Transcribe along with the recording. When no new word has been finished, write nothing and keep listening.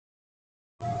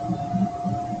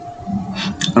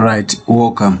Right,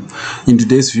 welcome. In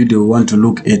today's video, we want to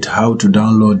look at how to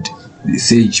download the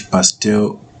Sage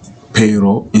Pastel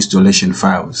Payroll installation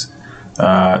files.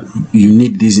 You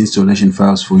need these installation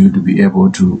files for you to be able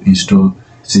to install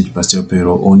Sage Pastel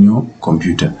Payroll on your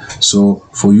computer. So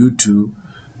for you to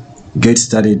get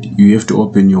started, you have to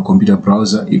open your computer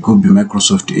browser. It could be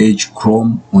Microsoft Edge,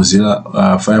 Chrome, Mozilla,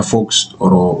 Firefox,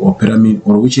 or Opera Mini,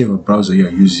 or whichever browser you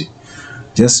are using.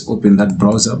 Just open that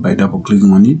browser by double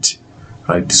clicking on it.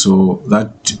 Right, so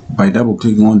that by double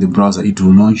clicking on the browser, it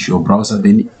will launch your browser.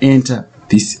 Then enter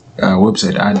this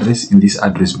website address in this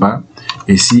address bar,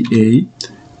 ACA,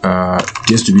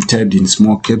 just to be typed in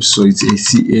small caps, so it's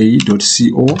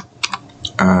aca.co.zw.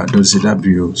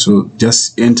 So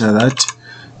just enter that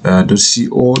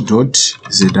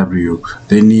 .co.zw,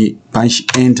 then punch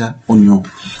enter on your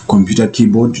computer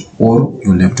keyboard or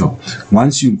your laptop.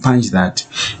 Once you punch that,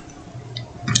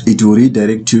 it will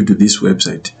redirect you to this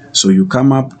website. So you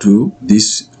come up to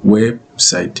this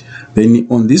website. Then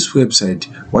on this website,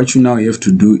 what you now have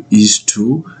to do is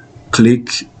to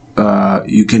click,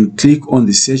 you can click on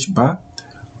the search bar,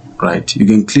 right? You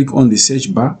can click on the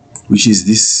search bar, which is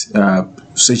this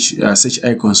search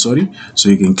icon, sorry. So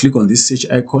you can click on this search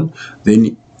icon.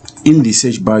 Then in the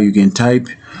search bar, you can type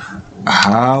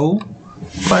how,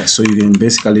 right? So you can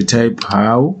basically type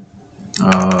how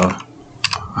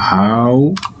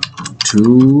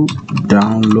to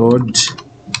download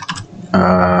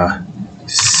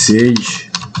Sage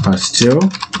Pastel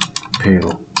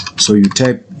Payroll. So you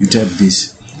type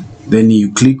this, then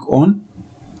you click on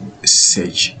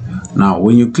search. Now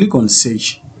when you click on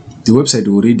search, the website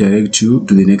will redirect you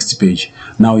to the next page.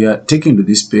 Now you are taken to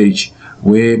this page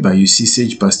whereby you see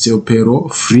Sage Pastel Payroll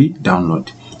free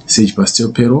download. Sage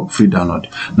Pastel Payroll free download.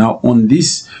 Now on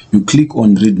this, you click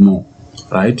on read more,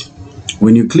 right?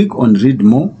 When you click on read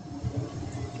more,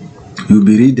 you'll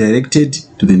be redirected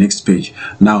to the next page.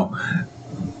 Now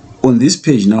on this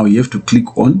page, now you have to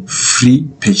click on free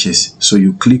pages. So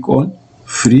you click on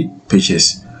free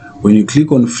pages. When you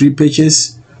click on free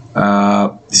pages,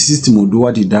 the system will do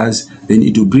what it does. Then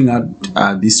it will bring out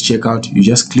this checkout. You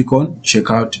just click on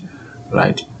checkout,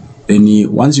 right? Then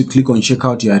once you click on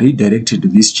checkout, you are redirected to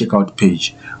this checkout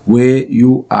page where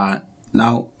you are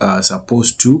now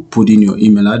supposed to put in your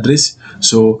email address.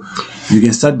 So you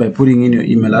can start by putting in your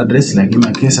email address. Like in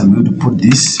my case, I'm going to put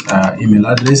this email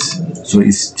address. So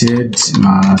it's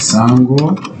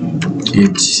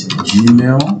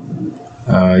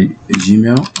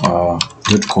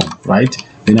tedmasango@gmail.com, right?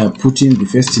 Then I put in the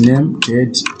first name,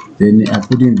 Ted, then I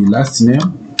put in the last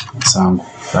name, Sango,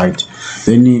 right?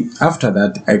 Then after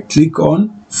that, I click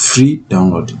on free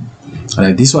download.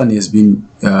 Right, this one has been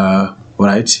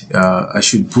right, I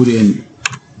should put in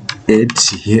it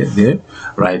here, there,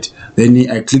 right? Then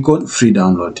I click on free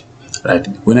download, right?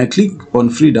 When I click on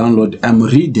free download, I'm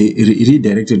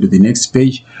redirected to the next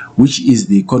page, which is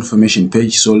the confirmation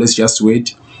page. So let's just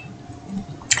wait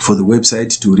for the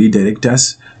website to redirect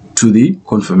us to the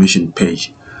confirmation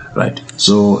page, right?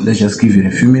 So let's just give it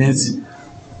a few minutes.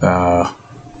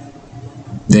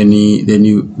 Then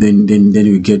you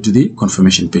get to the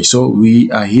confirmation page. So we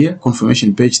are here,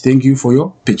 confirmation page. Thank you for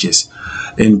your purchase.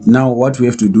 And now what we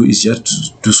have to do is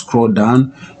just to scroll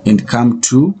down and come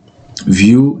to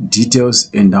view details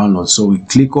and downloads. So we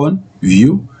click on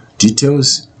view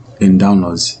details and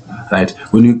downloads, right?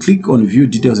 When you click on view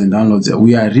details and downloads,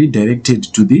 we are redirected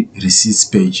to the receipts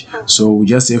page. So we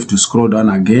just have to scroll down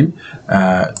again.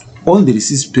 On the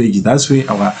receipts page, that's where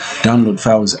our download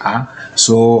files are.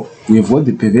 So we've got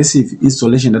the pervasive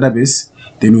installation database,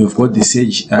 then we've got the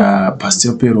Sage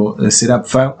Pastel Payroll setup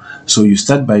file. So you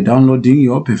start by downloading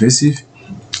your pervasive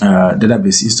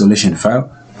database installation file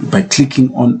by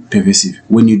clicking on pervasive.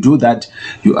 When you do that,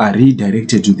 you are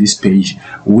redirected to this page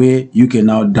where you can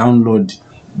now download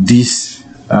this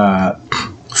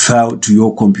file to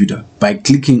your computer by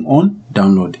clicking on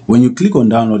download. When you click on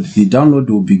download, the download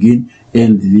will begin,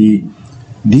 and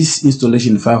this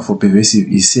installation file for pervasive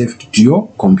is saved to your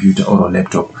computer or a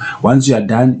laptop. Once you are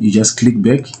done, you just click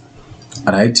back,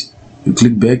 right? You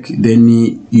click back, then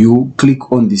you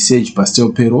click on the Sage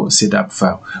Pastel Payroll setup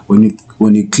file. When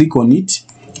you click on it,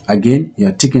 again you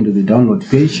are taken to the download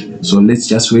page. So let's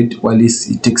just wait while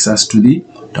it takes us to the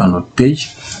download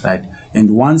page, right?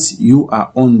 And once you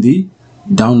are on the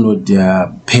download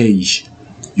page,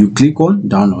 you click on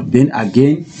download. Then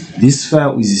again, this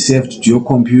file is saved to your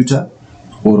computer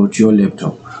or to your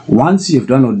laptop. Once you have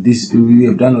downloaded these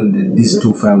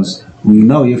two files, we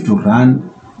now have to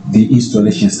run the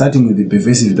installation, starting with the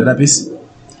pervasive database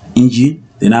engine.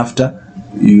 Then after,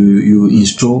 you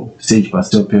install Sage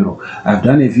Pastel Payroll. I've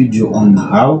done a video on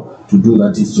how to do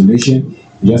that installation.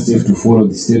 You just have to follow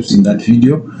the steps in that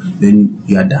video, then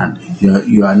you are done.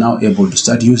 You are now able to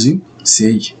start using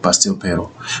Sage Pastel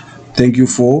Payroll. Thank you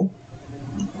for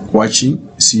watching.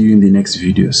 See you in the next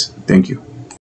videos. Thank you.